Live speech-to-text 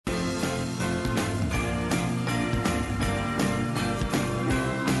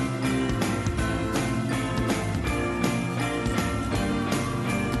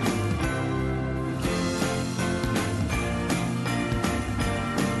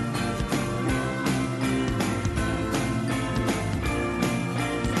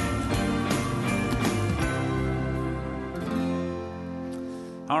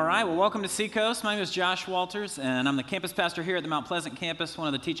All right, well, welcome to Seacoast. My name is Josh Walters, and I'm the campus pastor here at the Mount Pleasant campus, one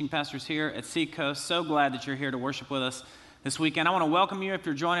of the teaching pastors here at Seacoast. So glad that you're here to worship with us this weekend. I want to welcome you if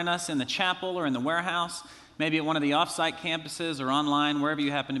you're joining us in the chapel or in the warehouse, maybe at one of the off-site campuses or online, wherever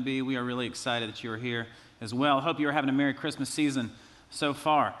you happen to be. We are really excited that you are here as well. Hope you're having a Merry Christmas season so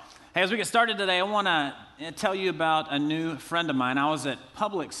far. Hey, as we get started today, I want to tell you about a new friend of mine. I was at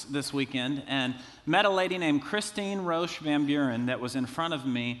Publix this weekend and met a lady named Christine Roche Van Buren that was in front of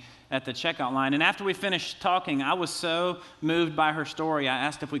me at the checkout line. And after we finished talking, I was so moved by her story, I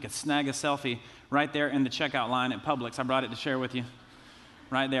asked if we could snag a selfie right there in the checkout line at Publix. I brought it to share with you.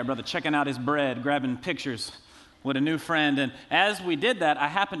 Right there, brother, checking out his bread, grabbing pictures with a new friend. And as we did that, I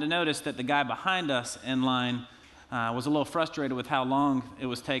happened to notice that the guy behind us in line was a little frustrated with how long it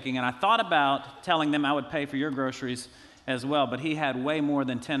was taking, and I thought about telling them I would pay for your groceries as well, but he had way more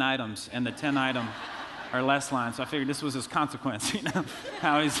than 10 items in the 10 item or less line, so I figured this was his consequence,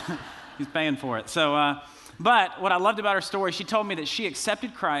 how he's paying for it. So, but what I loved about her story, she told me that she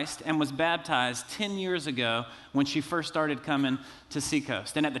accepted Christ and was baptized 10 years ago when she first started coming to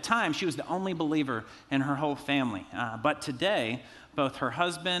Seacoast, and at the time, she was the only believer in her whole family, but today, both her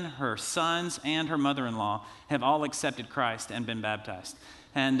husband, her sons, and her mother-in-law have all accepted Christ and been baptized.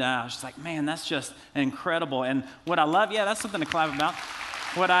 And she's like, man, that's just incredible. And what I love, that's something to clap about.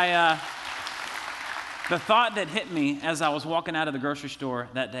 The thought that hit me as I was walking out of the grocery store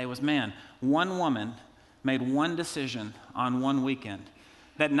that day was, man, one woman made one decision on one weekend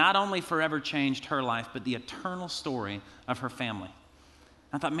that not only forever changed her life, but the eternal story of her family.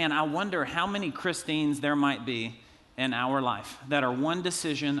 I thought, man, I wonder how many Christines there might be in our life that are one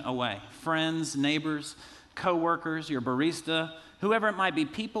decision away. Friends, neighbors, co-workers, your barista, whoever it might be,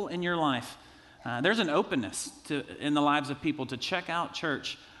 people in your life. There's an openness in the lives of people to check out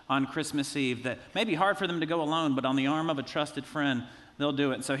church on Christmas Eve that may be hard for them to go alone, but on the arm of a trusted friend, they'll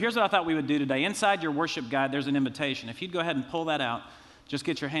do it. So here's what I thought we would do today. Inside your worship guide, there's an invitation. If you'd go ahead and pull that out, just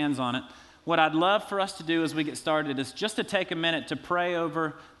get your hands on it. What I'd love for us to do as we get started is just to take a minute to pray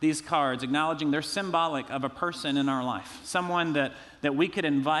over these cards, acknowledging they're symbolic of a person in our life, someone that we could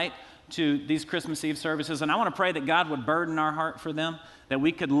invite to these Christmas Eve services. And I want to pray that God would burden our heart for them, that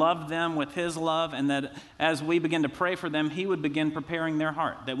we could love them with His love, and that as we begin to pray for them, He would begin preparing their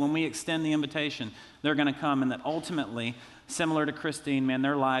heart, that when we extend the invitation, they're going to come, and that ultimately, similar to Christine, man,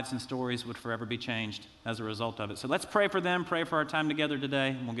 their lives and stories would forever be changed as a result of it. So let's pray for them, pray for our time together today,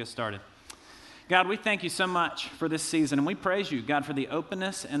 and we'll get started. God, we thank you so much for this season, and we praise you, God, for the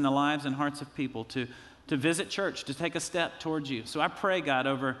openness in the lives and hearts of people to visit church, to take a step towards you. So I pray, God,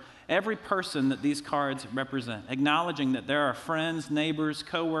 over every person that these cards represent, acknowledging that there are friends, neighbors,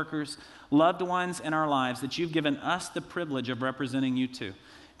 co-workers, loved ones in our lives that you've given us the privilege of representing you to.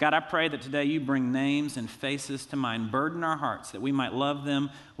 God, I pray that today you bring names and faces to mind, burden our hearts that we might love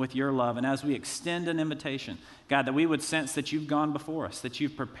them with your love. And as we extend an invitation, God, that we would sense that you've gone before us, that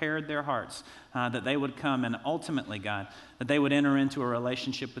you've prepared their hearts, that they would come, and ultimately, God, that they would enter into a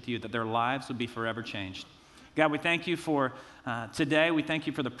relationship with you, that their lives would be forever changed. God, we thank you for today. We thank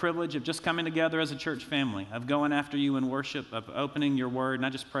you for the privilege of just coming together as a church family, of going after you in worship, of opening your word. And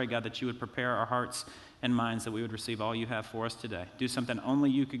I just pray, God, that you would prepare our hearts and minds that we would receive all you have for us today. Do something only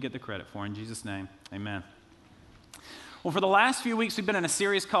you could get the credit for. In Jesus' name, amen. Well, for the last few weeks, we've been in a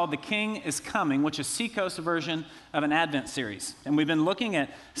series called The King is Coming, which is Seacoast's version of an Advent series. And we've been looking at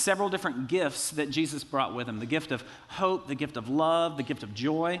several different gifts that Jesus brought with him, the gift of hope, the gift of love, the gift of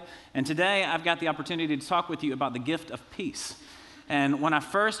joy. And today, I've got the opportunity to talk with you about the gift of peace. And when I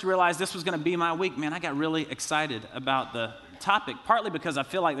first realized this was going to be my week, man, I got really excited about the topic, partly because I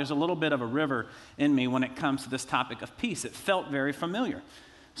feel like there's a little bit of a river in me when it comes to this topic of peace. It felt very familiar.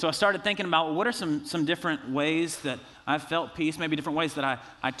 So I started thinking about what are some different ways that I've felt peace, maybe different ways that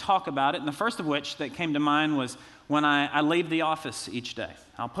I talk about it. And the first of which that came to mind was when I leave the office each day.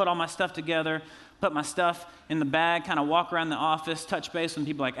 I'll put all my stuff together, put my stuff in the bag, kind of walk around the office, touch base with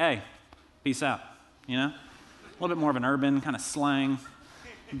people like, hey, peace out, A little bit more of an urban kind of slang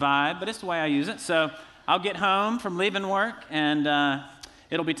vibe, but it's the way I use it. So I'll get home from leaving work, and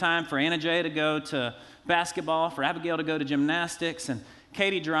it'll be time for Anna J to go to basketball, for Abigail to go to gymnastics, and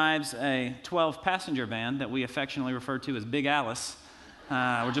Katie drives a 12-passenger van that we affectionately refer to as Big Alice.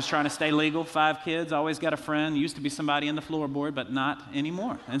 We're just trying to stay legal, 5 kids, always got a friend, used to be somebody in the floorboard, but not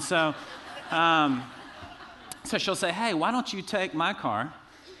anymore. And so she'll say, hey, why don't you take my car,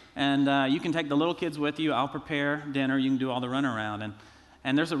 and you can take the little kids with you, I'll prepare dinner, you can do all the runaround.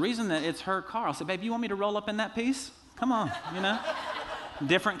 And there's a reason that it's her car. I'll say, babe, you want me to roll up in that piece? Come on,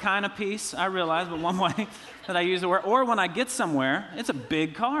 Different kind of peace, I realize, but one way that I use the word. Or when I get somewhere, it's a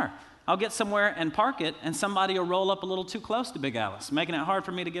big car. I'll get somewhere and park it, and somebody will roll up a little too close to Big Alice, making it hard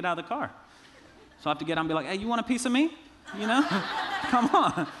for me to get out of the car. So I have to get on and be like, hey, you want a piece of me? You know? Come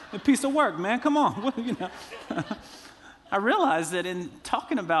on. A piece of work, man. Come on. You know? I realize that in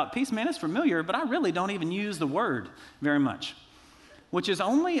talking about peace, man, it's familiar, but I really don't even use the word very much, which is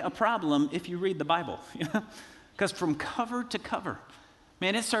only a problem if you read the Bible. Because from cover to cover,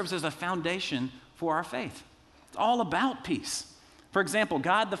 man, it serves as a foundation for our faith. It's all about peace. For example,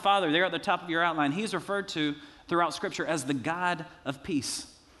 God the Father, there at the top of your outline, he's referred to throughout Scripture as the God of peace.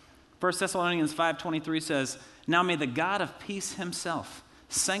 1 Thessalonians 5:23 says, now may the God of peace himself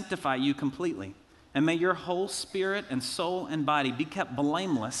sanctify you completely, and may your whole spirit and soul and body be kept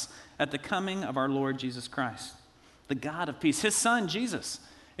blameless at the coming of our Lord Jesus Christ. The God of peace. His son, Jesus,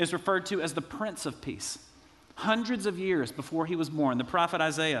 is referred to as the Prince of Peace. Hundreds of years before he was born, the prophet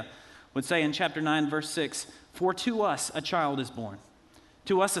Isaiah would say in chapter 9, verse 6, for to us a child is born,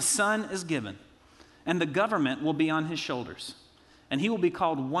 to us a son is given, and the government will be on his shoulders, and he will be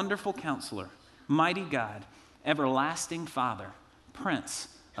called Wonderful Counselor, Mighty God, Everlasting Father, Prince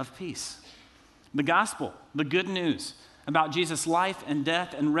of Peace. The gospel, the good news about Jesus' life and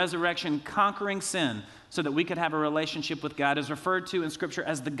death and resurrection, conquering sin so that we could have a relationship with God, is referred to in Scripture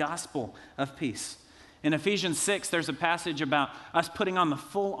as the gospel of peace. In Ephesians 6, there's a passage about us putting on the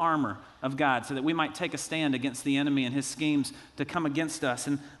full armor of God so that we might take a stand against the enemy and his schemes to come against us.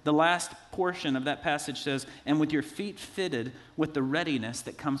 And the last portion of that passage says, and with your feet fitted with the readiness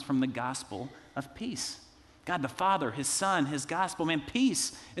that comes from the gospel of peace. God the Father, his Son, his gospel. Man,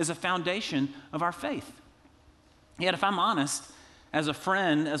 peace is a foundation of our faith. Yet if I'm honest, as a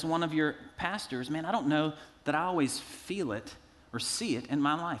friend, as one of your pastors, man, I don't know that I always feel it or see it in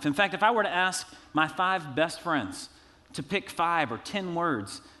my life. In fact, if I were to ask my 5 best friends to pick 5 or 10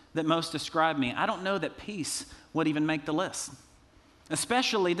 words that most describe me, I don't know that peace would even make the list,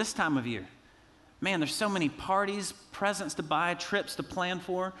 especially this time of year. Man, there's so many parties, presents to buy, trips to plan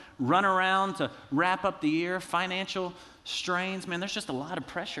for, run around to wrap up the year, financial strains. Man, there's just a lot of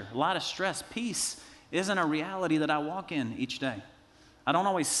pressure, a lot of stress. Peace isn't a reality that I walk in each day. I don't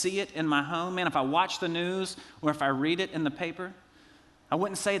always see it in my home. Man, if I watch the news or if I read it in the paper, I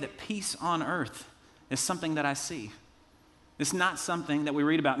wouldn't say that peace on earth is something that I see. It's not something that we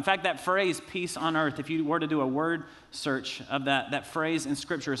read about. In fact, that phrase, peace on earth, if you were to do a word search of that phrase in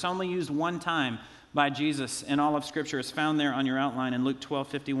Scripture, it's only used one time by Jesus in all of Scripture. It's found there on your outline in Luke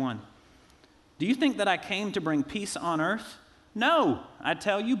 12:51. Do you think that I came to bring peace on earth? No, I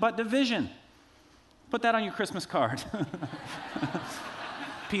tell you, but division. Put that on your Christmas card.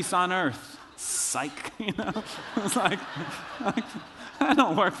 Peace on earth. Psych, you know? It's like, I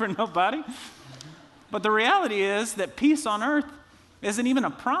don't work for nobody. But the reality is that peace on earth isn't even a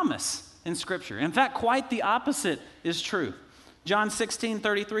promise in Scripture. In fact, quite the opposite is true. John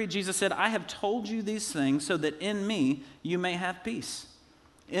 16:33, Jesus said, I have told you these things so that in me you may have peace.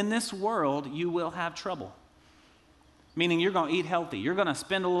 In this world you will have trouble. Meaning you're going to eat healthy. You're going to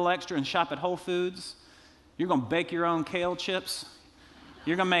spend a little extra and shop at Whole Foods. You're going to bake your own kale chips.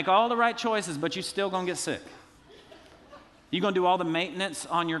 You're going to make all the right choices, but you're still going to get sick. You're going to do all the maintenance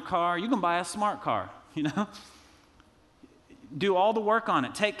on your car. You're going to buy a smart car, you know? Do all the work on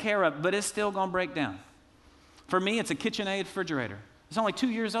it, take care of it, but it's still going to break down. For me, it's a KitchenAid refrigerator. It's only 2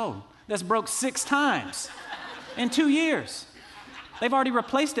 years old. That's broke 6 times in 2 years. They've already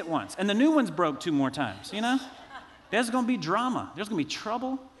replaced it once, and the new one's broke 2 more times, you know? There's going to be drama. There's going to be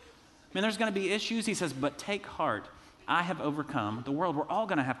trouble. I mean, there's going to be issues. He says, but take heart. I have overcome the world. We're all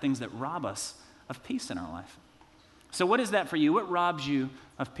going to have things that rob us of peace in our life. So what is that for you? What robs you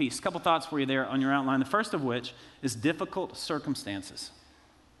of peace? A couple thoughts for you there on your outline. The first of which is difficult circumstances.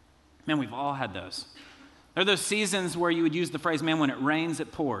 Man, we've all had those. There are those seasons where you would use the phrase, man, when it rains,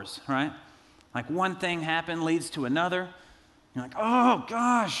 it pours, right? Like one thing happened leads to another. You're like, oh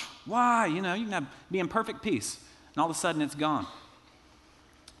gosh, why? You know, you can be in perfect peace, and all of a sudden it's gone.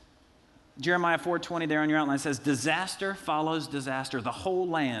 Jeremiah 4:20 there on your outline says, disaster follows disaster. The whole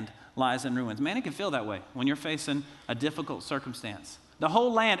land lies in ruins. Man, it can feel that way when you're facing a difficult circumstance. The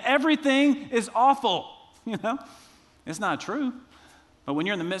whole land, everything is awful, you know? It's not true. But when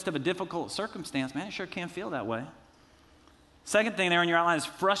you're in the midst of a difficult circumstance, man, it sure can feel that way. Second thing there on your outline is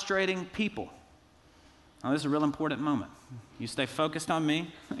frustrating people. Now, this is a real important moment. You stay focused on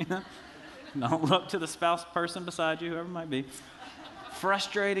me, you know? Don't look to the spouse person beside you, whoever it might be.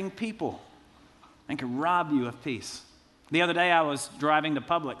 Frustrating people and can rob you of peace. The other day I was driving to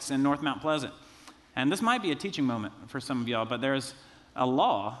Publix in North Mount Pleasant, and this might be a teaching moment for some of y'all, but there's a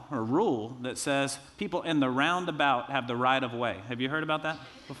law or rule that says people in the roundabout have the right of way. Have you heard about that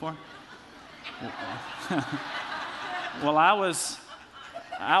before? Well, I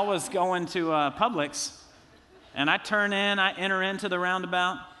I was going to Publix, and I enter into the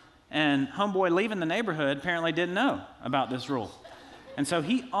roundabout, and homeboy leaving the neighborhood apparently didn't know about this rule. And so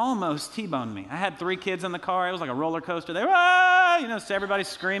he almost T-boned me. I had 3 kids in the car. It was like a roller coaster. They were, so everybody's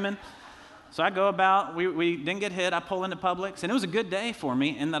screaming. So I go about, we didn't get hit. I pull into Publix, and it was a good day for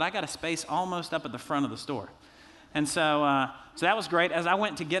me in that I got a space almost up at the front of the store. And so that was great. As I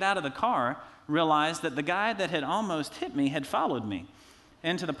went to get out of the car, realized that the guy that had almost hit me had followed me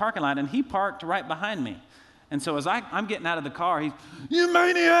into the parking lot, and he parked right behind me. And so as I'm getting out of the car, he's, "You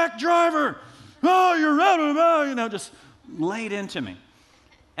maniac driver! Oh, you're right, just laid into me.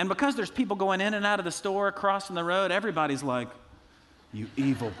 And because there's people going in and out of the store, crossing the road, everybody's like, "You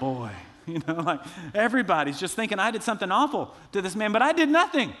evil boy." Like everybody's just thinking I did something awful to this man, but I did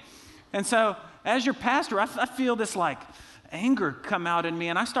nothing. And so as your pastor, I feel this like anger come out in me,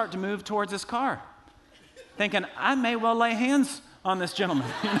 and I start to move towards this car, thinking I may well lay hands on this gentleman.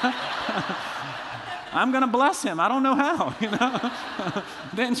 I'm going to bless him. I don't know how,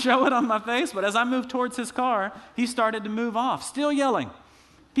 Didn't show it on my face, but as I moved towards his car, he started to move off, still yelling.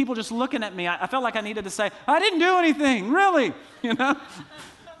 People just looking at me. I felt like I needed to say, "I didn't do anything, really,"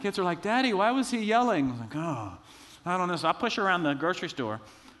 Kids are like, "Daddy, why was he yelling?" I was like, "Oh, I don't know." So I push around the grocery store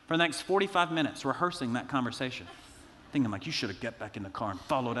for the next 45 minutes, rehearsing that conversation, thinking like, "You should have got back in the car and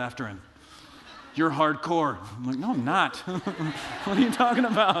followed after him. You're hardcore." I'm like, "No, I'm not." "What are you talking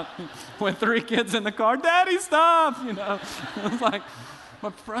about?" With 3 kids in the car, "Daddy, stop!" It's like,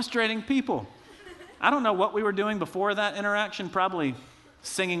 but frustrating people. I don't know what we were doing before that interaction, probably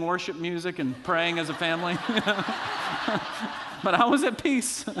singing worship music and praying as a family. But I was at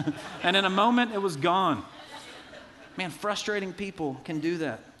peace, and in a moment, it was gone. Man, frustrating people can do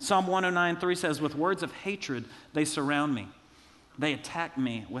that. Psalm 109:3 says, "With words of hatred, they surround me. They attack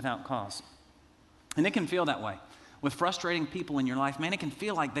me without cause." And it can feel that way. With frustrating people in your life, man, it can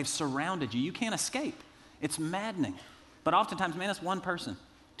feel like they've surrounded you. You can't escape. It's maddening. But oftentimes, man, it's one person,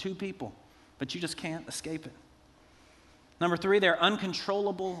 2 people, but you just can't escape it. Number 3, their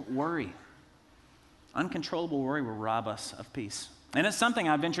uncontrollable worry. Uncontrollable worry will rob us of peace. And it's something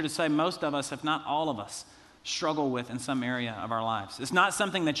I venture to say most of us, if not all of us, struggle with in some area of our lives. It's not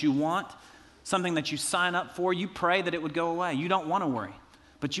something that you want, something that you sign up for. You pray that it would go away. You don't want to worry,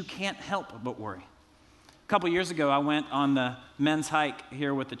 but you can't help but worry. A couple years ago, I went on the men's hike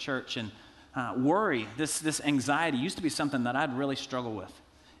here with the church, and worry, this anxiety, used to be something that I'd really struggle with.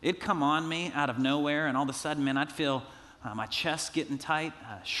 It'd come on me out of nowhere, and all of a sudden, man, I'd feel my chest getting tight,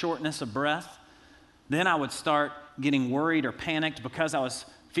 shortness of breath. Then I would start getting worried or panicked because I was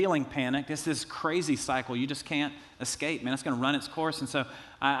feeling panicked. It's this crazy cycle you just can't escape, man. It's going to run its course. And so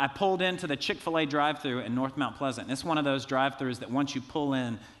I pulled into the Chick-fil-A drive-thru in North Mount Pleasant. And it's one of those drive-thrus that once you pull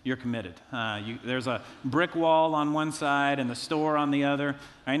in, you're committed. There's a brick wall on one side and the store on the other.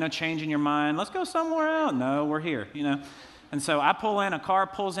 There ain't no changing your mind. Let's go somewhere else. No, we're here, And so I pull in, a car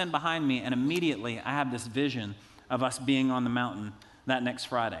pulls in behind me, and immediately I have this vision of us being on the mountain that next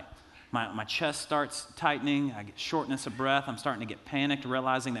Friday. My chest starts tightening. I get shortness of breath. I'm starting to get panicked,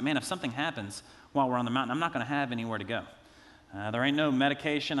 realizing that, man, if something happens while we're on the mountain, I'm not going to have anywhere to go. There ain't no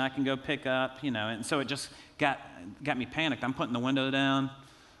medication I can go pick up, and so it just got me panicked. I'm putting the window down.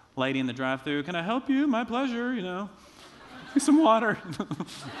 Lady in the drive-thru, "Can I help you? My pleasure, Give me some water."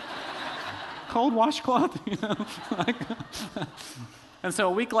 Cold washcloth, And so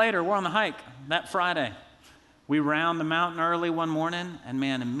a week later, we're on the hike that Friday. We round the mountain early one morning, and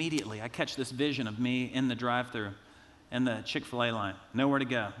man, immediately I catch this vision of me in the drive-thru in the Chick-fil-A line. Nowhere to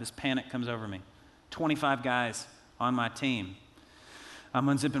go. This panic comes over me. 25 guys on my team. I'm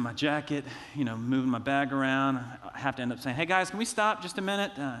unzipping my jacket, moving my bag around. I have to end up saying, "Hey guys, can we stop just a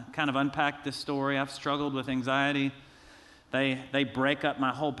minute?" Kind of unpack this story. I've struggled with anxiety. They break up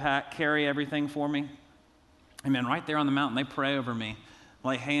my whole pack, carry everything for me. And man, right there on the mountain, they pray over me,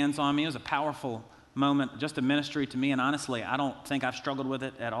 lay hands on me. It was a powerful moment, just a ministry to me, and honestly, I don't think I've struggled with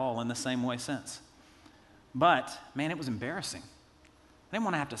it at all in the same way since. But, man, it was embarrassing. I didn't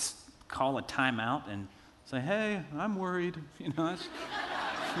want to have to call a timeout and say, "Hey, I'm worried,"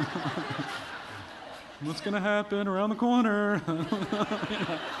 "What's going to happen around the corner?"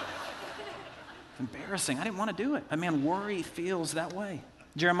 It's embarrassing. I didn't want to do it. But, man, worry feels that way.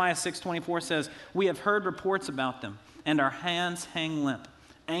 Jeremiah 6:24 says, "We have heard reports about them, and our hands hang limp.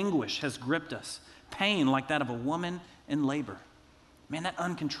 Anguish has gripped us. Pain like that of a woman in labor." Man, that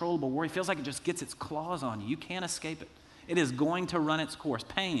uncontrollable worry feels like it just gets its claws on you. You can't escape it. It is going to run its course.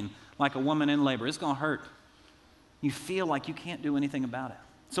 Pain like a woman in labor. It's going to hurt. You feel like you can't do anything about it.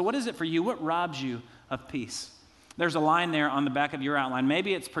 So what is it for you? What robs you of peace? There's a line there on the back of your outline.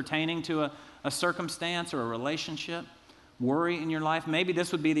 Maybe it's pertaining to a circumstance or a relationship. worry in your life, maybe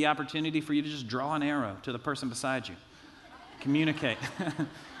this would be the opportunity for you to just draw an arrow to the person beside you. Communicate.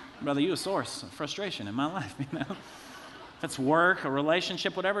 Brother, you a source of frustration in my life, you know? If it's work, a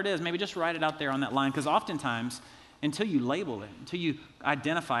relationship, whatever it is, maybe just write it out there on that line, because oftentimes, until you label it, until you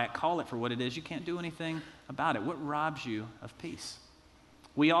identify it, call it for what it is, you can't do anything about it. What robs you of peace?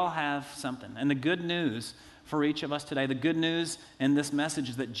 We all have something. And the good news for each of us today, the good news in this message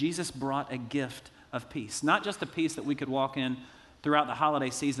is that Jesus brought a gift of peace. Not just a peace that we could walk in throughout the holiday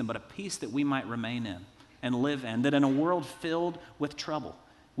season, but a peace that we might remain in and live in. That in a world filled with trouble,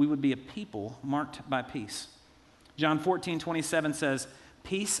 we would be a people marked by peace. John 14:27 says,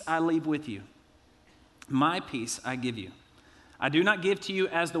 "Peace I leave with you. My peace I give you. I do not give to you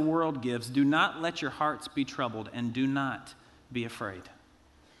as the world gives. Do not let your hearts be troubled, and do not be afraid."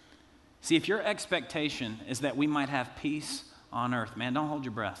 See, if your expectation is that we might have peace on earth, man, don't hold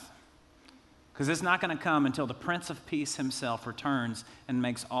your breath. Because it's not going to come until the Prince of Peace himself returns and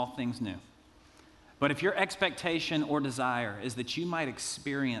makes all things new. But if your expectation or desire is that you might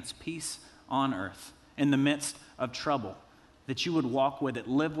experience peace on earth in the midst of trouble, that you would walk with it,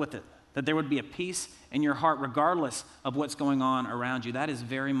 live with it, that there would be a peace in your heart regardless of what's going on around you, that is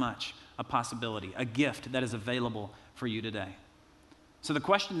very much a possibility, a gift that is available for you today. So the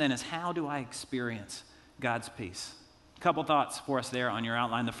question then is, how do I experience God's peace? A couple thoughts for us there on your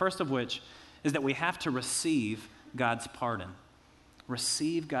outline. The first of which is that we have to receive God's pardon.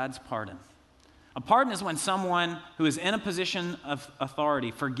 Receive God's pardon. A pardon is when someone who is in a position of authority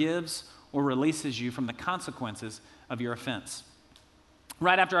forgives or releases you from the consequences of your offense.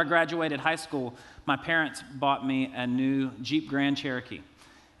 Right after I graduated high school, my parents bought me a new Jeep Grand Cherokee.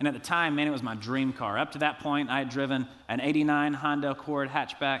 And at the time, man, it was my dream car. Up to that point, I had driven an '89 Honda Accord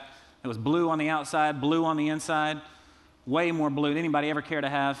hatchback. It was blue on the outside, blue on the inside, way more blue than anybody ever cared to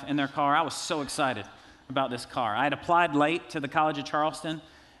have in their car. I was so excited about this car. I had applied late to the College of Charleston,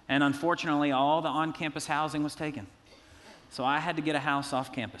 and unfortunately, all the on-campus housing was taken. So I had to get a house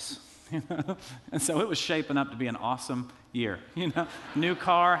off campus. And so it was shaping up to be an awesome year. New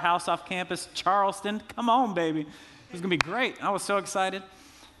car, house off campus, Charleston. Come on, baby. It was going to be great. I was so excited.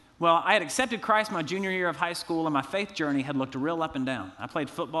 Well, I had accepted Christ my junior year of high school, and my faith journey had looked real up and down. I played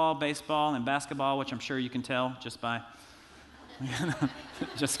football, baseball, and basketball, which I'm sure you can tell just by...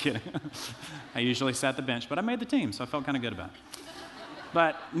 Just kidding. I usually sat the bench, but I made the team, so I felt kind of good about it.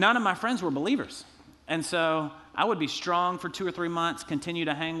 But none of my friends were believers. And so I would be strong for 2 or 3 months, continue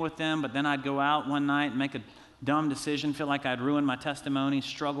to hang with them, but then I'd go out one night and make a dumb decision, feel like I'd ruined my testimony,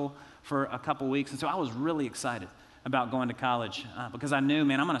 struggle for a couple weeks. And so I was really excited about going to college because I knew,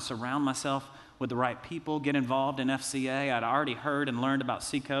 man, I'm going to surround myself with the right people, get involved in FCA. I'd already heard and learned about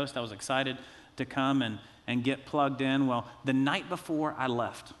Seacoast. I was excited to come and get plugged in. Well, the night before I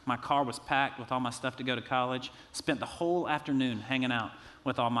left, my car was packed with all my stuff to go to college, spent the whole afternoon hanging out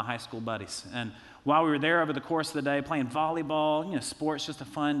with all my high school buddies. And while we were there over the course of the day, playing volleyball, sports, just a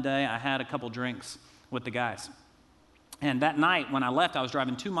fun day, I had a couple drinks with the guys. And that night when I left, I was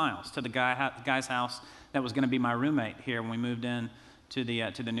driving 2 miles to the guy's house that was going to be my roommate here when we moved in to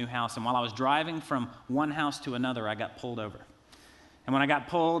the new house. And while I was driving from one house to another, I got pulled over. And when I got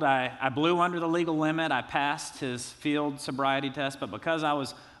pulled, I blew under the legal limit. I passed his field sobriety test, but because I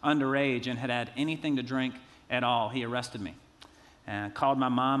was underage and had anything to drink at all, he arrested me. And I called my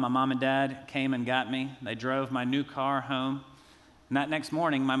mom. My mom and dad came and got me. They drove my new car home. And that next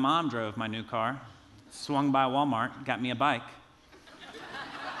morning, my mom drove my new car, swung by Walmart, got me a bike,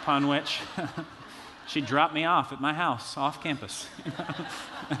 upon which she dropped me off at my house off campus.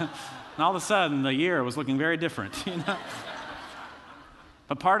 And all of a sudden, the year was looking very different.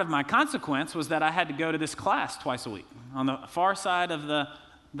 But part of my consequence was that I had to go to this class twice a week on the far side of the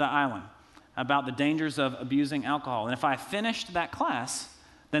island about the dangers of abusing alcohol. And if I finished that class,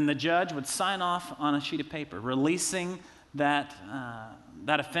 then the judge would sign off on a sheet of paper, releasing that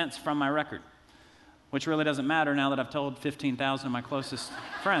offense from my record, which really doesn't matter now that I've told 15,000 of my closest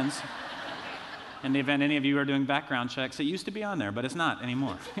friends. In the event any of you are doing background checks, it used to be on there, but it's not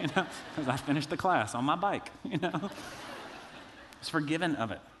anymore, because I finished the class on my bike, I was forgiven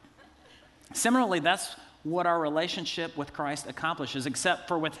of it. Similarly, that's what our relationship with Christ accomplishes, except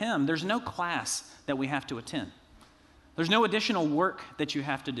for with him, there's no class that we have to attend. There's no additional work that you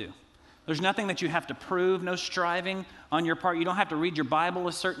have to do. There's nothing that you have to prove, no striving on your part. You don't have to read your Bible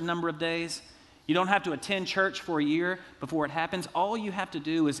a certain number of days. You don't have to attend church for a year before it happens. All you have to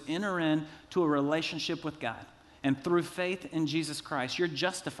do is enter into a relationship with God. And through faith in Jesus Christ, you're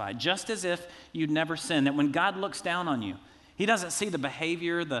justified, just as if you'd never sinned. That when God looks down on you, he doesn't see the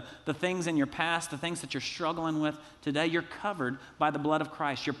behavior, the things in your past, the things that you're struggling with today. You're covered by the blood of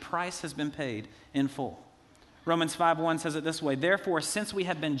Christ. Your price has been paid in full. Romans 5:1 says it this way, therefore, since we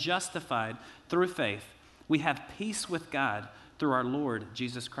have been justified through faith, we have peace with God through our Lord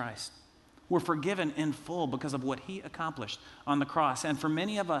Jesus Christ. We're forgiven in full because of what he accomplished on the cross. And for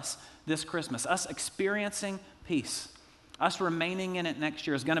many of us this Christmas, us experiencing peace, us remaining in it next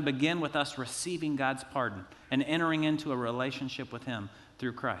year is going to begin with us receiving God's pardon and entering into a relationship with him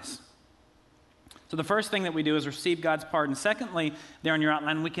through Christ. So the first thing that we do is receive God's pardon. Secondly, there in your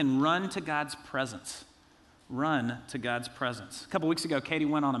outline, we can run to God's presence. Run to God's presence. A couple weeks ago, Katie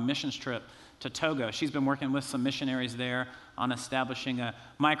went on a missions trip to Togo. She's been working with some missionaries there on establishing a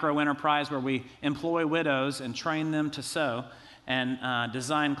micro-enterprise where we employ widows and train them to sew and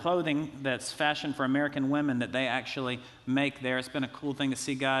design clothing that's fashioned for American women that they actually make there. It's been a cool thing to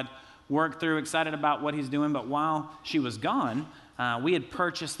see God work through, excited about what he's doing. But while she was gone, we had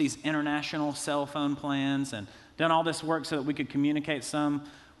purchased these international cell phone plans and done all this work so that we could communicate some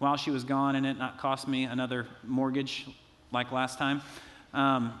while she was gone and it not cost me another mortgage like last time.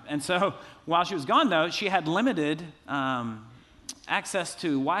 And so while she was gone, though, she had limited access to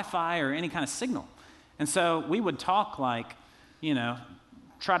Wi-Fi or any kind of signal. And so we would talk like,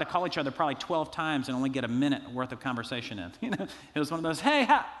 try to call each other probably 12 times and only get a minute worth of conversation in. It was one of those, hey,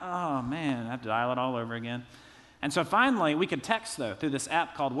 oh man, I have to dial it all over again. And so finally, we could text, though, through this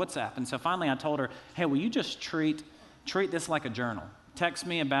app called WhatsApp. And so finally I told her, hey, will you just treat this like a journal? Text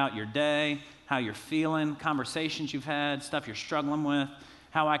me about your day, how you're feeling, conversations you've had, stuff you're struggling with,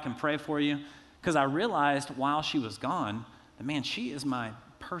 how I can pray for you. Because I realized while she was gone that, man, she is my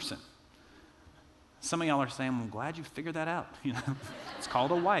person. Some of y'all are saying, I'm glad you figured that out. It's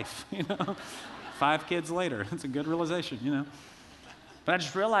called a wife, 5 kids later. It's a good realization, But I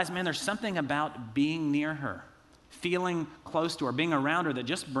just realized, man, there's something about being near her, feeling close to her, being around her that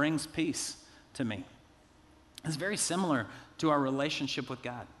just brings peace to me. It's very similar to our relationship with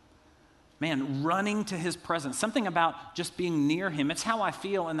God. Man, running to his presence, something about just being near him. It's how I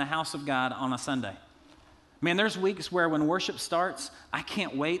feel in the house of God on a Sunday. Man, there's weeks where when worship starts, I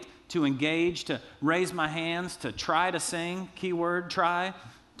can't wait to engage, to raise my hands, to try to sing, keyword, try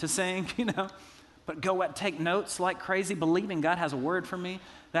to sing, but go take notes like crazy, believing God has a word for me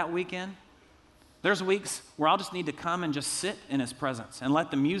that weekend. There's weeks where I'll just need to come and just sit in his presence and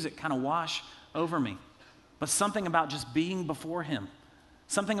let the music kind of wash over me. But something about just being before him,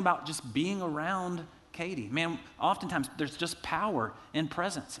 something about just being around Katie. Man, oftentimes there's just power in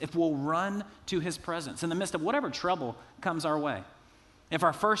presence. If we'll run to his presence in the midst of whatever trouble comes our way. If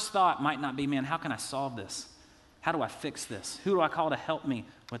our first thought might not be, man, how can I solve this? How do I fix this? Who do I call to help me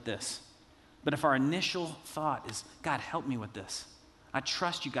with this? But if our initial thought is, God, help me with this. I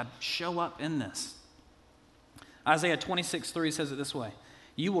trust you, God, show up in this. Isaiah 26:3 says it this way,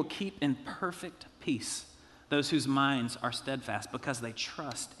 you will keep in perfect peace those whose minds are steadfast because they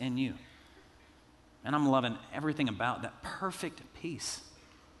trust in you. And I'm loving everything about that perfect peace.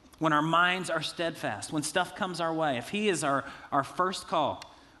 When our minds are steadfast, when stuff comes our way, if he is our first call,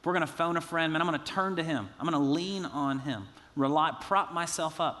 if we're going to phone a friend, man, I'm going to turn to him. I'm going to lean on him, prop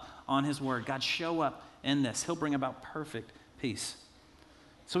myself up on his word. God, show up in this. He'll bring about perfect peace.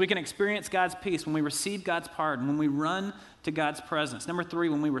 So we can experience God's peace when we receive God's pardon, when we run to God's presence. Number 3,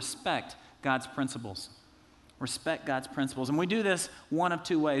 when we respect God's principles. Respect God's principles. And we do this one of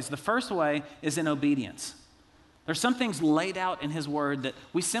 2 ways. The first way is in obedience. There's some things laid out in his word that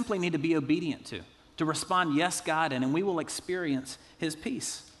we simply need to be obedient to respond, yes, God, and we will experience his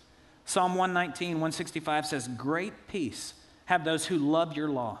peace. Psalm 119, 165 says, great peace have those who love your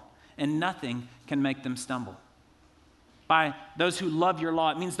law, and nothing can make them stumble. By those who love your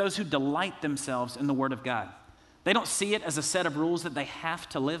law, it means those who delight themselves in the word of God. They don't see it as a set of rules that they have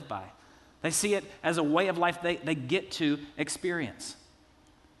to live by. They see it as a way of life they get to experience.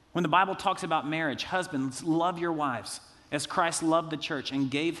 When the Bible talks about marriage, husbands, love your wives as Christ loved the church and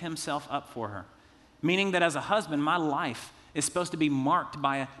gave himself up for her. Meaning that as a husband, my life is supposed to be marked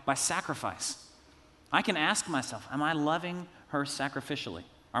by sacrifice. I can ask myself, am I loving her sacrificially?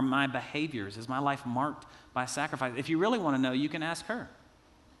 Are my behaviors, is my life marked by sacrifice? If you really want to know, you can ask her.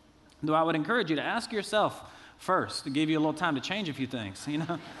 Though I would encourage you to ask yourself first, to give you a little time to change a few things,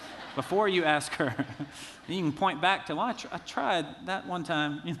 before you ask her. You can point back to, I tried that one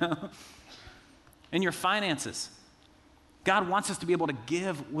time, In your finances, God wants us to be able to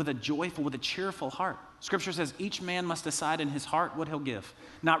give with a cheerful heart. Scripture says each man must decide in his heart what he'll give,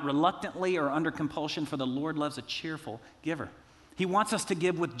 not reluctantly or under compulsion, for the Lord loves a cheerful giver. He wants us to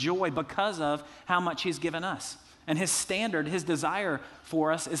give with joy because of how much he's given us. And his standard, his desire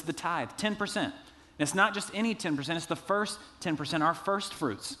for us is the tithe, 10%. It's not just any 10%, it's the first 10%, our first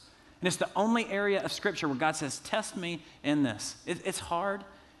fruits. And it's the only area of Scripture where God says, test me in this. It's hard.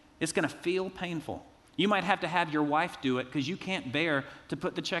 It's going to feel painful. You might have to have your wife do it because you can't bear to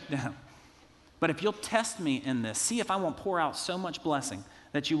put the check down. But if you'll test me in this, see if I won't pour out so much blessing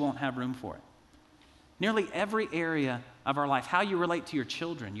that you won't have room for it. Nearly every area of our life, how you relate to your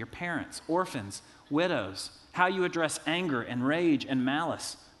children, your parents, orphans, widows, how you address anger and rage and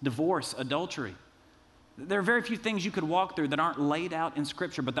malice, divorce, adultery. There are very few things you could walk through that aren't laid out in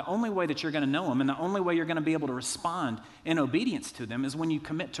Scripture, but the only way that you're going to know them and the only way you're going to be able to respond in obedience to them is when you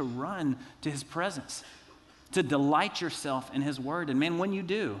commit to run to His presence, to delight yourself in His Word. And man, when you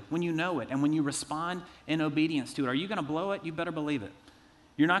do, when you know it, and when you respond in obedience to it, are you going to blow it? You better believe it.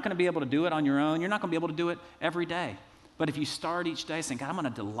 You're not going to be able to do it on your own. You're not going to be able to do it every day. But if you start each day saying, God, I'm going to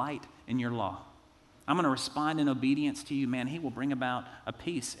delight in your law. I'm going to respond in obedience to you, man, He will bring about a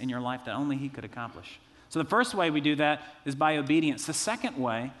peace in your life that only He could accomplish. So the first way we do that is by obedience. The second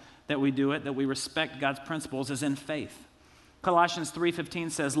way that we do it, that we respect God's principles, is in faith. Colossians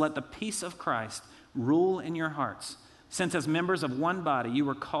 3:15 says, let the peace of Christ rule in your hearts, since as members of one body you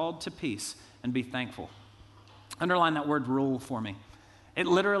were called to peace, and be thankful. Underline that word rule for me. It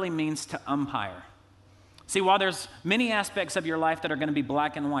literally means to umpire. See, while there's many aspects of your life that are going to be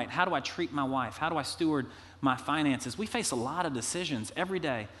black and white, how do I treat my wife? How do I steward my finances? We face a lot of decisions every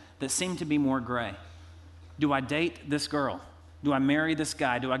day that seem to be more gray. Do I date this girl? Do I marry this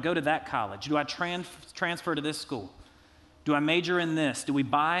guy? Do I go to that college? Do I transfer to this school? Do I major in this? Do we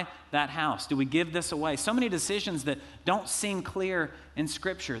buy that house? Do we give this away? So many decisions that don't seem clear in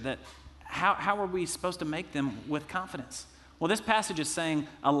Scripture. That how are we supposed to make them with confidence? Well, this passage is saying,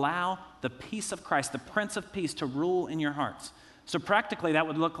 allow the peace of Christ, the Prince of Peace, to rule in your hearts. So practically, that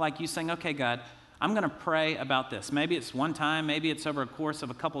would look like you saying, okay, God, I'm going to pray about this. Maybe it's one time, maybe it's over a course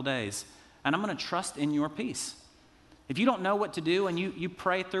of a couple days, and I'm going to trust in your peace. If you don't know what to do and you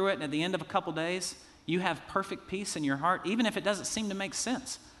pray through it, and at the end of a couple days, you have perfect peace in your heart, even if it doesn't seem to make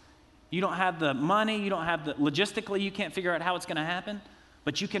sense. You don't have the money, you don't have logistically, you can't figure out how it's going to happen,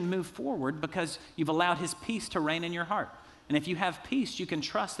 but you can move forward because you've allowed His peace to reign in your heart. And if you have peace, you can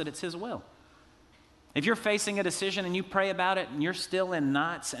trust that it's His will. If you're facing a decision and you pray about it and you're still in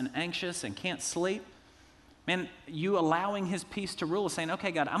knots and anxious and can't sleep, man, you allowing His peace to rule is saying,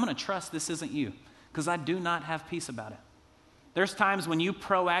 okay, God, I'm going to trust this isn't you because I do not have peace about it. There's times when you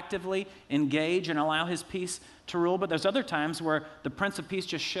proactively engage and allow His peace to rule, but there's other times where the Prince of Peace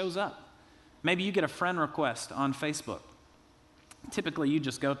just shows up. Maybe you get a friend request on Facebook. Typically, you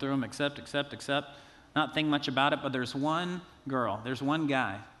just go through them, accept, not think much about it, but there's one girl, there's one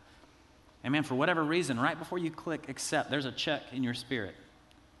guy. And man, for whatever reason, right before you click accept, there's a check in your spirit.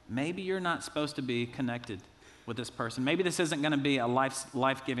 Maybe you're not supposed to be connected with this person. Maybe this isn't going to be a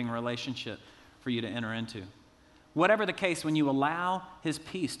life-giving relationship for you to enter into. Whatever the case, when you allow His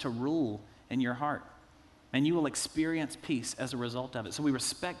peace to rule in your heart, and you will experience peace as a result of it. So we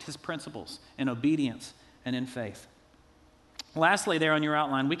respect His principles in obedience and in faith. Lastly, there on your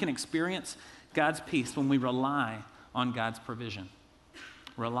outline, we can experience God's peace when we rely on God's provision.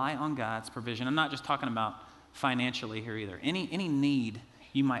 Rely on God's provision. I'm not just talking about financially here either. Any need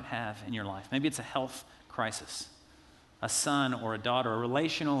you might have in your life. Maybe it's a health crisis, a son or a daughter, a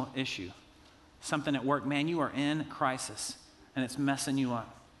relational issue, something at work. Man, you are in crisis and it's messing you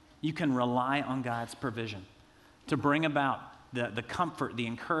up. You can rely on God's provision to bring about the comfort, the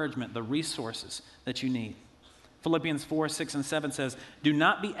encouragement, the resources that you need. Philippians 4:6-7 says, do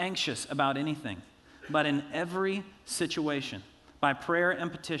not be anxious about anything, but in every situation, by prayer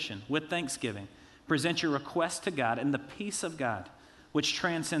and petition, with thanksgiving, present your requests to God, and the peace of God, which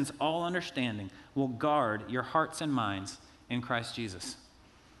transcends all understanding, will guard your hearts and minds in Christ Jesus.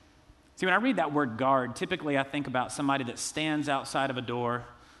 See, when I read that word guard, typically I think about somebody that stands outside of a door,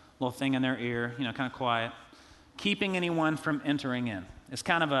 little thing in their ear, kind of quiet, keeping anyone from entering in. It's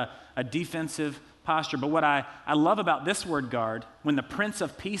kind of a defensive posture. But what I love about this word guard, when the Prince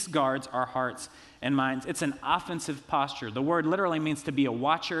of Peace guards our hearts and minds, it's an offensive posture. The word literally means to be a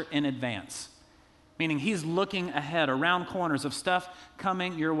watcher in advance, meaning He's looking ahead, around corners of stuff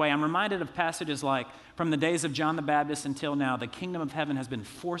coming your way. I'm reminded of passages like, from the days of John the Baptist until now, the kingdom of heaven has been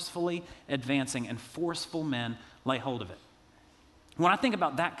forcefully advancing, and forceful men lay hold of it. When I think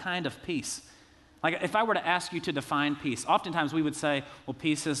about that kind of peace, like if I were to ask you to define peace, oftentimes we would say, well,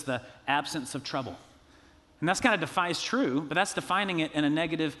 peace is the absence of trouble. And that's kind of true, but that's defining it in a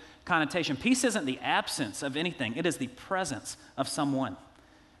negative connotation. Peace isn't the absence of anything. It is the presence of someone.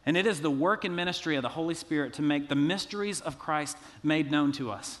 And it is the work and ministry of the Holy Spirit to make the mysteries of Christ made known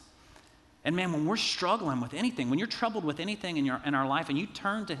to us. And man, when we're struggling with anything, when you're troubled with anything in our life and you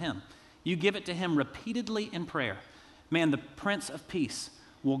turn to Him, you give it to Him repeatedly in prayer, man, the Prince of Peace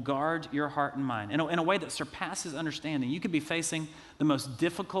will guard your heart and mind in a way that surpasses understanding. You could be facing the most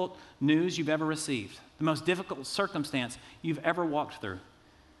difficult news you've ever received, the most difficult circumstance you've ever walked through.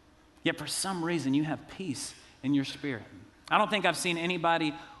 Yet for some reason, you have peace in your spirit. I don't think I've seen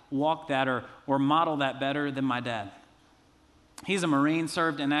anybody walk that or model that better than my dad. He's a Marine,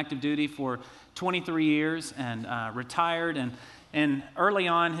 served in active duty for 23 years and retired. And early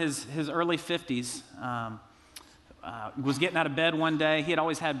on, his early 50s, was getting out of bed one day. He had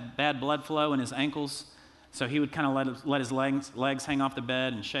always had bad blood flow in his ankles, so he would kind of let his legs hang off the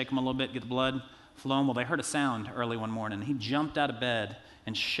bed and shake them a little bit, get the blood flowing. Well, they heard a sound early one morning. He jumped out of bed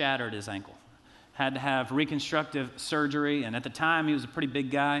and shattered his ankle. Had to have reconstructive surgery, and at the time, he was a pretty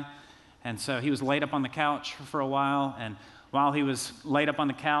big guy, and so he was laid up on the couch for a while, and while he was laid up on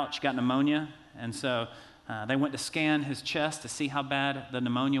the couch, got pneumonia, and so they went to scan his chest to see how bad the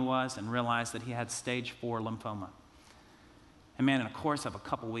pneumonia was and realized that he had stage 4 lymphoma. And man, in the course of a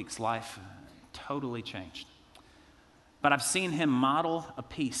couple weeks, life totally changed. But I've seen him model a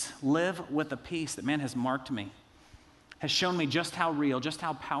peace, live with a peace that, man, has marked me, has shown me just how real, just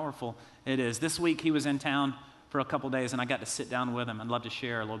how powerful it is. This week, he was in town for a couple days, and I got to sit down with him. I'd love to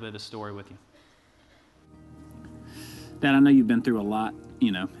share a little bit of his story with you. Dad, I know you've been through a lot,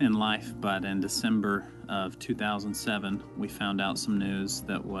 in life, but in December of 2007, we found out some news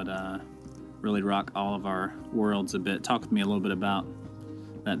that would really rock all of our worlds a bit. Talk with me a little bit about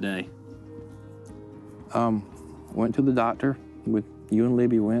that day. Went to the doctor, with you and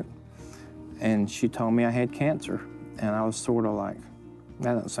Libby went, and she told me I had cancer. And I was sort of like,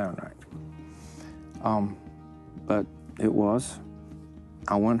 that doesn't sound right. But it was.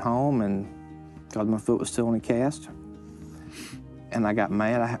 I went home, and because my foot was still in a cast, and I got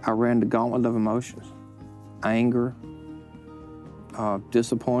mad. I ran the gauntlet of emotions. Anger,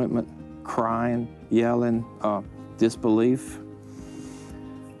 disappointment, crying, yelling, disbelief.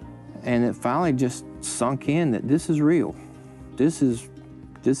 And it finally just sunk in that this is real. This is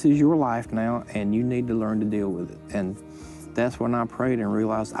your life now, and you need to learn to deal with it. And that's when I prayed and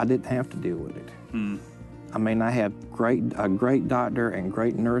realized I didn't have to deal with it. I mean, I have a great doctor and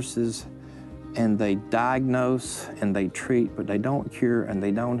great nurses, and they diagnose and they treat, but they don't cure and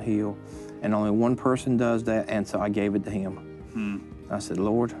they don't heal. And only one person does that, and so I gave it to him. I said,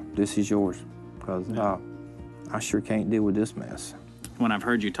 Lord, this is yours, because I sure can't deal with this mess. When I've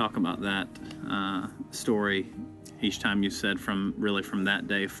heard you talk about that story, each time you said from that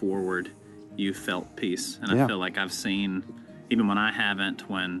day forward, you felt peace. And I feel like I've seen, even when I haven't,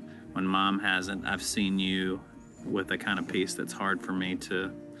 when Mom hasn't, I've seen you with a kind of peace that's hard for me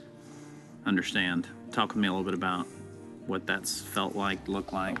to understand. Talk with me a little bit about what that's felt like,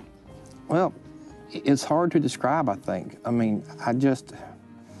 looked like. Well, it's hard to describe, I think. I mean, I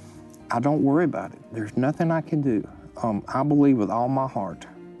don't worry about it. There's nothing I can do. I believe with all my heart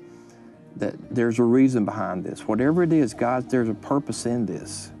that there's a reason behind this. Whatever it is, there's a purpose in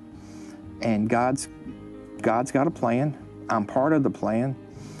this. And God's got a plan. I'm part of the plan.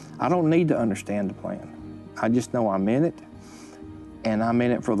 I don't need to understand the plan. I just know I'm in it, and I'm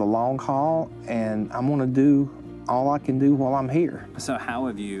in it for the long haul, and I'm gonna do all I can do while I'm here. So how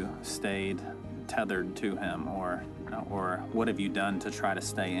have you stayed tethered to him, or what have you done to try to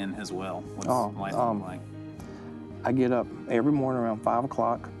stay in his will? What's life look like? I get up every morning around 5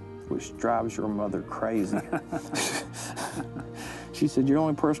 o'clock, which drives your mother crazy. She said, you're the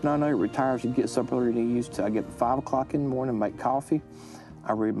only person I know who retires and gets up earlier than you used to. I get up at 5 o'clock in the morning, make coffee.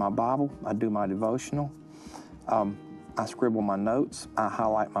 I read my Bible. I do my devotional. I scribble my notes. I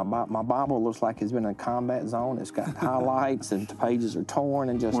highlight my Bible. My Bible looks like it's been in a combat zone. It's got highlights and the pages are torn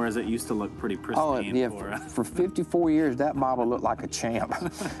and just... Whereas it used to look pretty pristine. Oh, yeah. For 54 years, that Bible looked like a champ.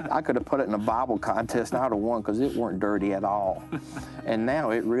 I could have put it in a Bible contest and I would have won because it weren't dirty at all. And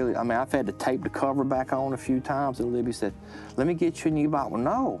now it really... I mean, I've had to tape the cover back on a few times, and Libby said, let me get you a new Bible.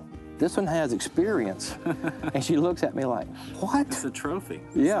 No, this one has experience. And she looks at me like, what? It's a trophy.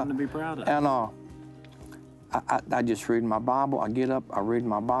 Yeah. Something to be proud of. And I just read my Bible. I get up, I read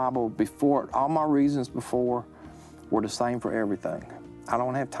my Bible. Before, all my reasons before were the same for everything. I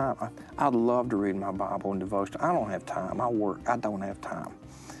don't have time. I'd love to read my Bible and devotion. I don't have time. I work. I don't have time.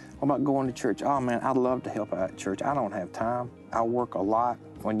 What about going to church? Oh, man, I'd love to help out at church. I don't have time. I work a lot.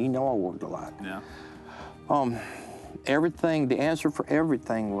 When I worked a lot. Yeah. Everything, the answer for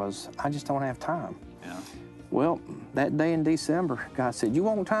everything was, I just don't have time. Yeah. Well, that day in December, God said, you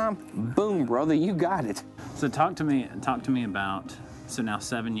want time? Boom, brother, you got it. So talk to me about, so now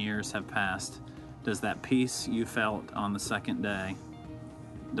 7 years have passed. Does that peace you felt on the second day,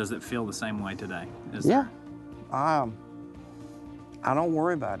 does it feel the same way today? Yeah. I don't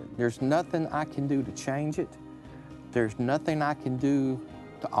worry about it. There's nothing I can do to change it. There's nothing I can do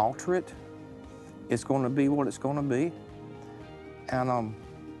to alter it. It's going to be what it's going to be. And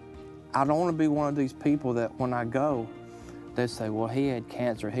I don't want to be one of these people that when I go, they say, well, he had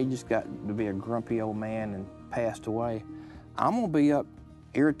cancer. He just got to be a grumpy old man and passed away. I'm going to be up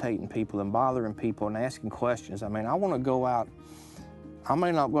irritating people and bothering people and asking questions. I mean, I want to go out. I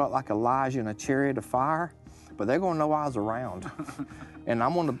may not go out like Elijah in a chariot of fire, but they're going to know I was around. And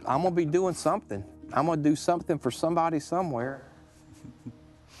I'm going to be doing something. I'm going to do something for somebody somewhere.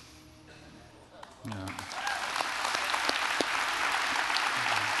 Yeah.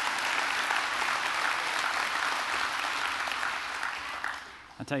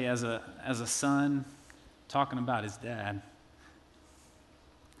 I tell you, as a son talking about his dad,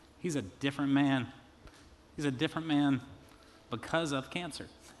 he's a different man. He's a different man because of cancer.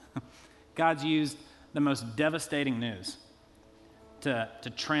 God's used the most devastating news to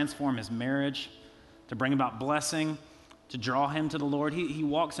transform his marriage, to bring about blessing, to draw him to the Lord. He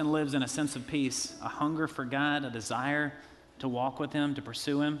walks and lives in a sense of peace, a hunger for God, a desire to walk with him, to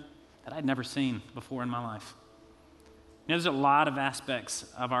pursue him that I'd never seen before in my life. You know, there's a lot of aspects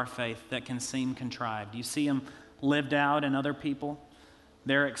of our faith that can seem contrived. You see them lived out in other people,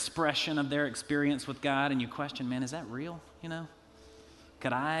 their expression of their experience with God, and you question, man, is that real? You know,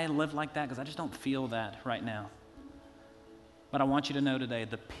 could I live like that? Because I just don't feel that right now. But I want you to know today,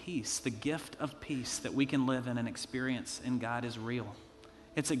 the peace, the gift of peace that we can live in and experience in God is real.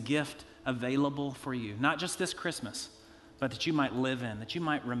 It's a gift available for you, not just this Christmas, but that you might live in, that you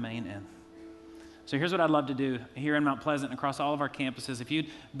might remain in. So here's what I'd love to do here in Mount Pleasant and across all of our campuses. If you'd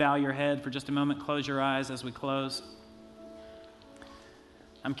bow your head for just a moment, close your eyes as we close.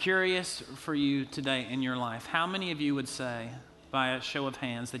 I'm curious for you today in your life, how many of you would say, by a show of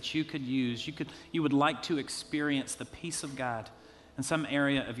hands, that you would like to experience the peace of God in some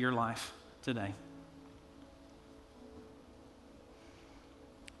area of your life today?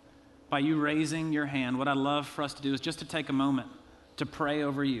 By you raising your hand, what I'd love for us to do is just to take a moment to pray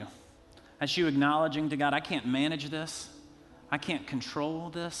over you. As you acknowledging to God, I can't manage this. I can't control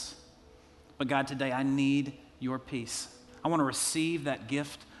this. But God, today I need your peace. I want to receive that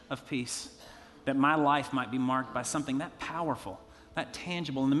gift of peace, that my life might be marked by something that powerful, that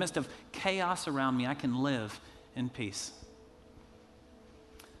tangible. In the midst of chaos around me, I can live in peace.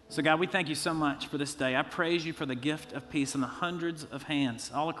 So God, we thank you so much for this day. I praise you for the gift of peace and the hundreds of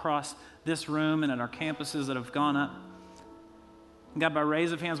hands all across this room and at our campuses that have gone up. God, by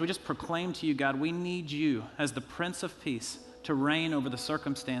raise of hands, we just proclaim to you, God, we need you as the Prince of Peace to reign over the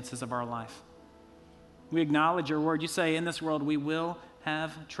circumstances of our life. We acknowledge your word. You say in this world we will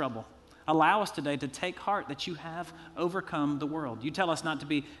have trouble. Allow us today to take heart that you have overcome the world. You tell us not to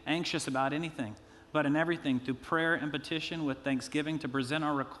be anxious about anything, but in everything through prayer and petition with thanksgiving to present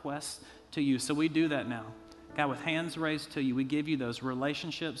our requests to you. So we do that now. God, with hands raised to you, we give you those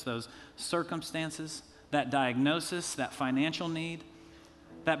relationships, those circumstances, that diagnosis, that financial need,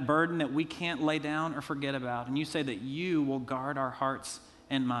 that burden that we can't lay down or forget about. And you say that you will guard our hearts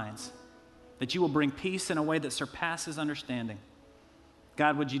and minds, that you will bring peace in a way that surpasses understanding.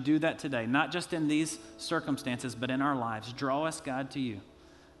 God, would you do that today? Not just in these circumstances, but in our lives. Draw us, God, to you,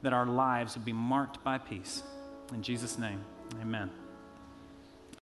 that our lives would be marked by peace. In Jesus' name, amen.